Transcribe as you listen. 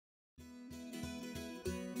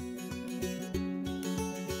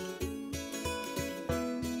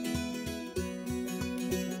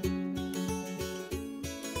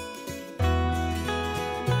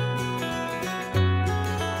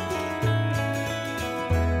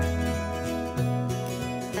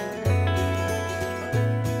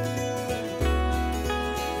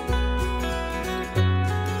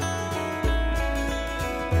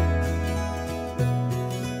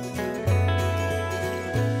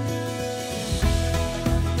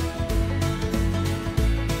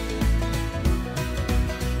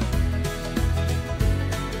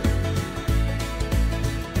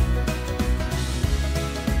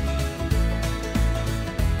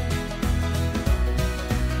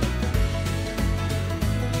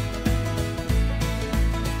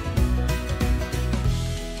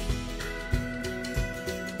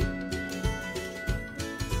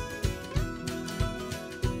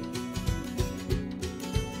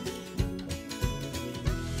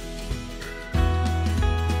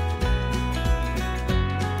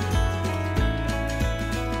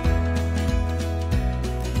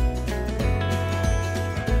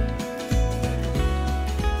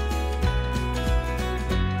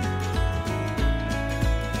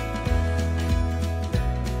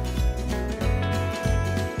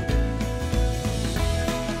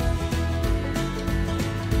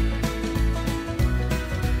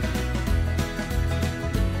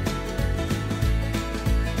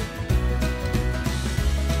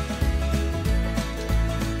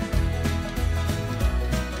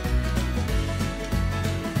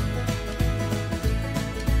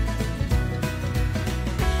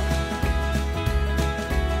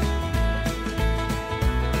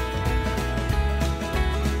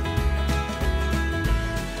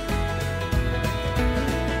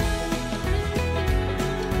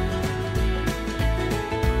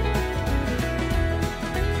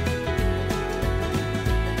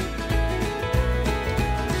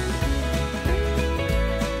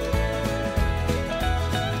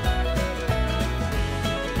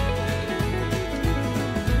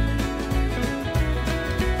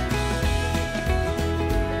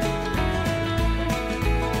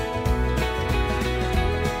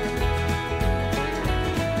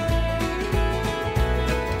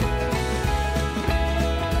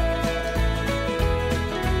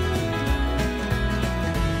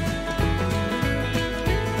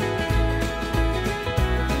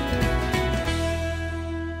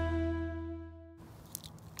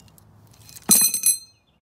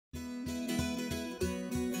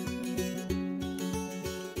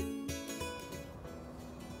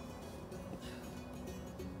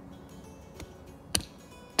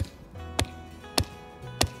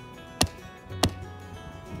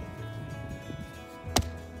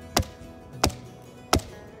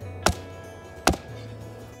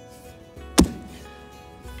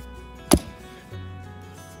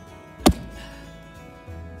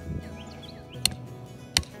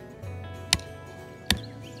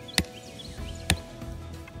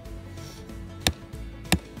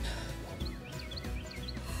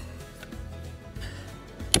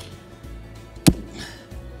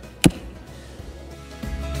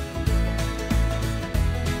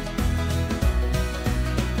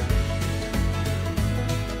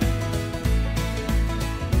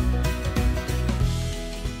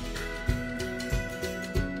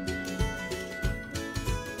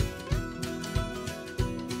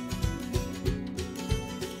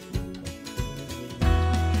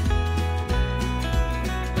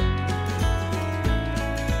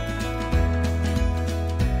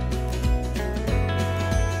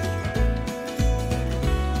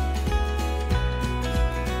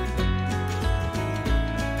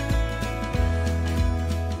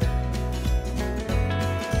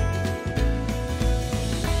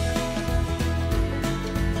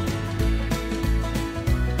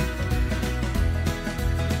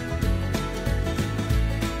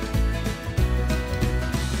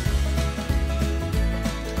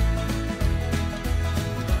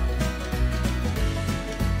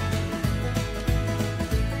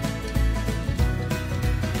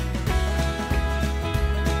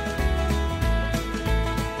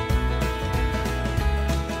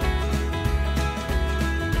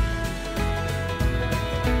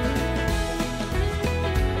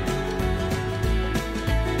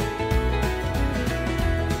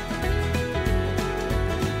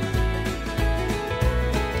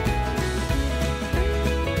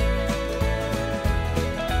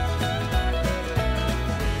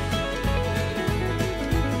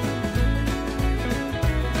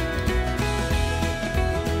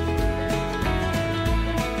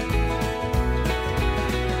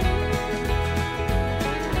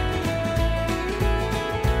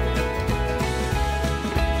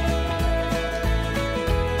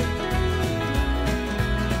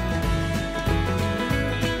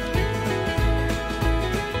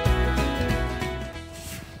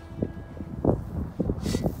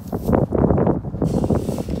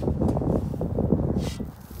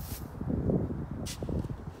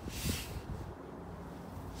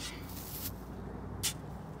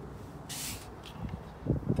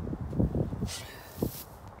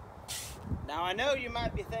Now I know you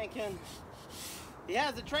might be thinking, he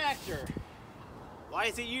has a tractor. Why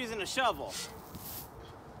is he using a shovel?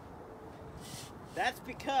 That's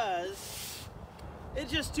because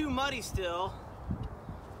it's just too muddy still.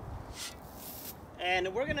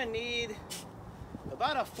 And we're gonna need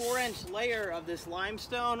about a 4-inch layer of this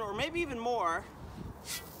limestone, or maybe even more,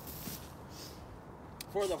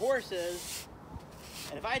 for the horses.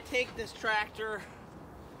 And if I take this tractor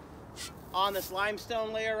on this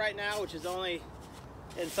limestone layer right now, which is only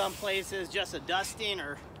in some places just a dusting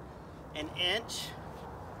or an inch,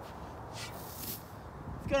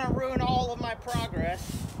 it's gonna ruin all of my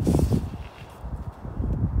progress,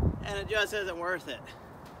 and it just isn't worth it.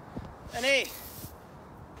 And hey,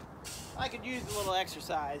 I could use a little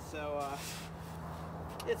exercise, so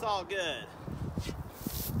it's all good.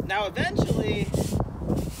 Now eventually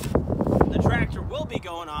the tractor will be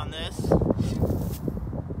going on this,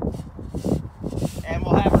 and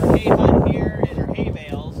we'll have our hay hut here and our hay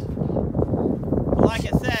bales. But like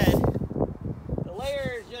I said, the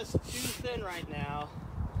layer is just too thin right now,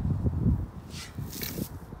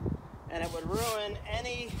 and it would ruin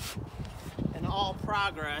any and all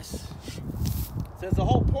progress, since the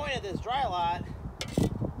whole point of this dry lot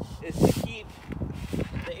is to keep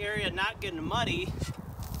the area not getting muddy.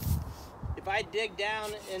 If I dig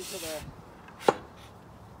down into the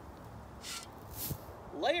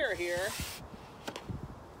layer here,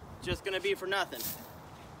 it's just gonna be for nothing.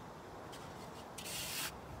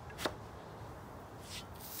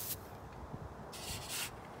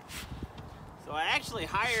 So I actually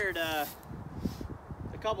hired a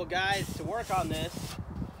couple guys to work on this,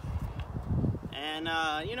 and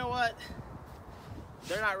you know what?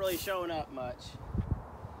 They're not really showing up much.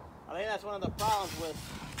 I think that's one of the problems with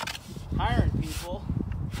hiring people.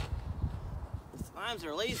 Sometimes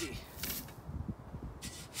they're lazy.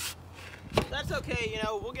 That's okay, you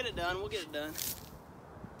know, we'll get it done, we'll get it done.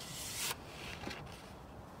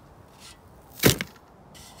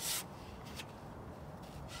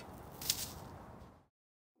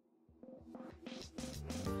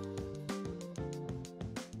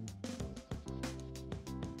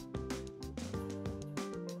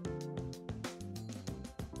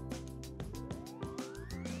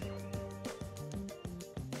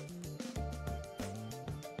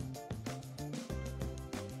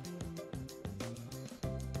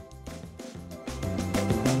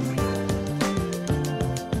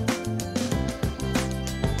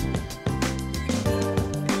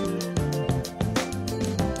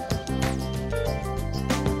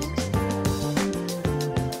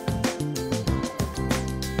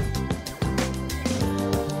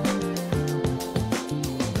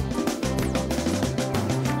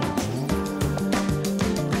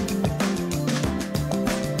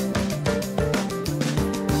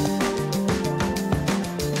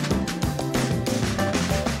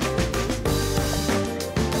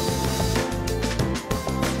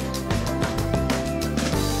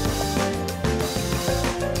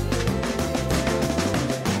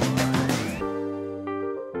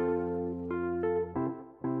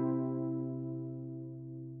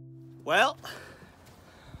 Well,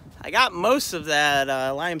 I got most of that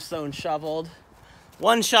limestone shoveled.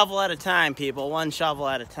 One shovel at a time, people, one shovel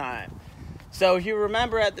at a time. So if you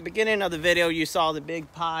remember at the beginning of the video, you saw the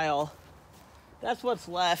big pile. That's what's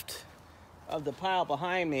left of the pile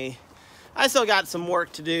behind me. I still got some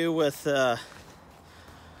work to do with the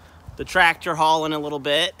tractor hauling a little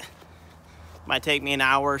bit. Might take me an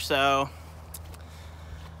hour or so.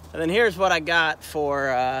 And then here's what I got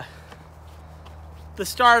for the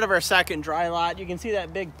start of our second dry lot. You can see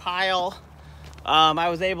that big pile. I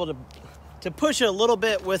was able to push it a little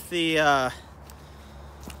bit with the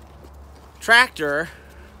tractor,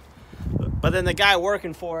 but then the guy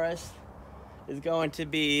working for us is going to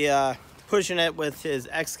be pushing it with his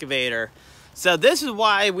excavator. So this is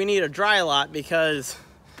why we need a dry lot, because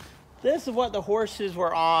this is what the horses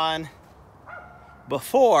were on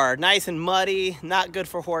before. Nice and muddy, not good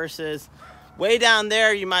for horses. Way down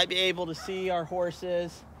there, you might be able to see our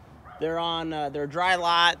horses. They're on their dry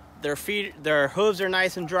lot. Their feet, their hooves are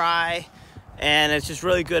nice and dry, and it's just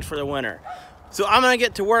really good for the winter. So I'm gonna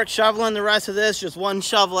get to work shoveling the rest of this, just one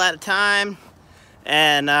shovel at a time.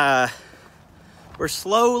 And we're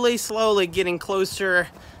slowly getting closer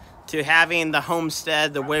to having the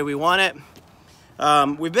homestead the way we want it.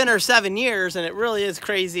 We've been here 7 years, and it really is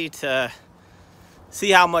crazy to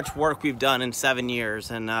see how much work we've done in 7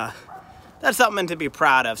 years. And that's something to be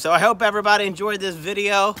proud of. So I hope everybody enjoyed this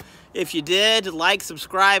video. If you did, like,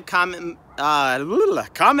 subscribe, comment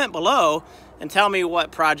below, and tell me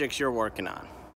what projects you're working on.